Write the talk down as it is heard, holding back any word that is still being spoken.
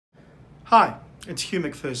Hi, it's Hugh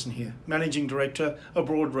McPherson here, Managing Director of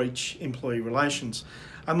Broadreach Employee Relations.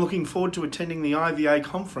 I'm looking forward to attending the IVA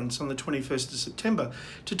conference on the 21st of September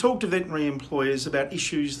to talk to veterinary employers about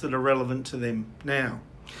issues that are relevant to them now.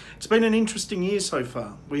 It's been an interesting year so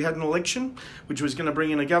far. We had an election which was going to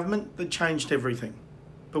bring in a government that changed everything.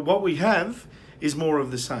 But what we have is more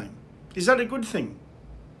of the same. Is that a good thing?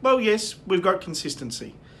 Well, yes, we've got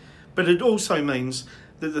consistency. But it also means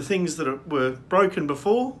that the things that were broken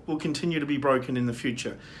before will continue to be broken in the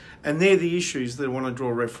future. And they're the issues that I want to draw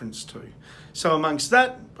reference to. So amongst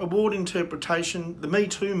that, award interpretation, the Me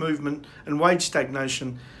Too movement and wage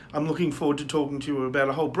stagnation, I'm looking forward to talking to you about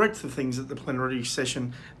a whole breadth of things at the plenary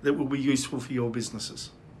session that will be useful for your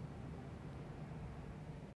businesses.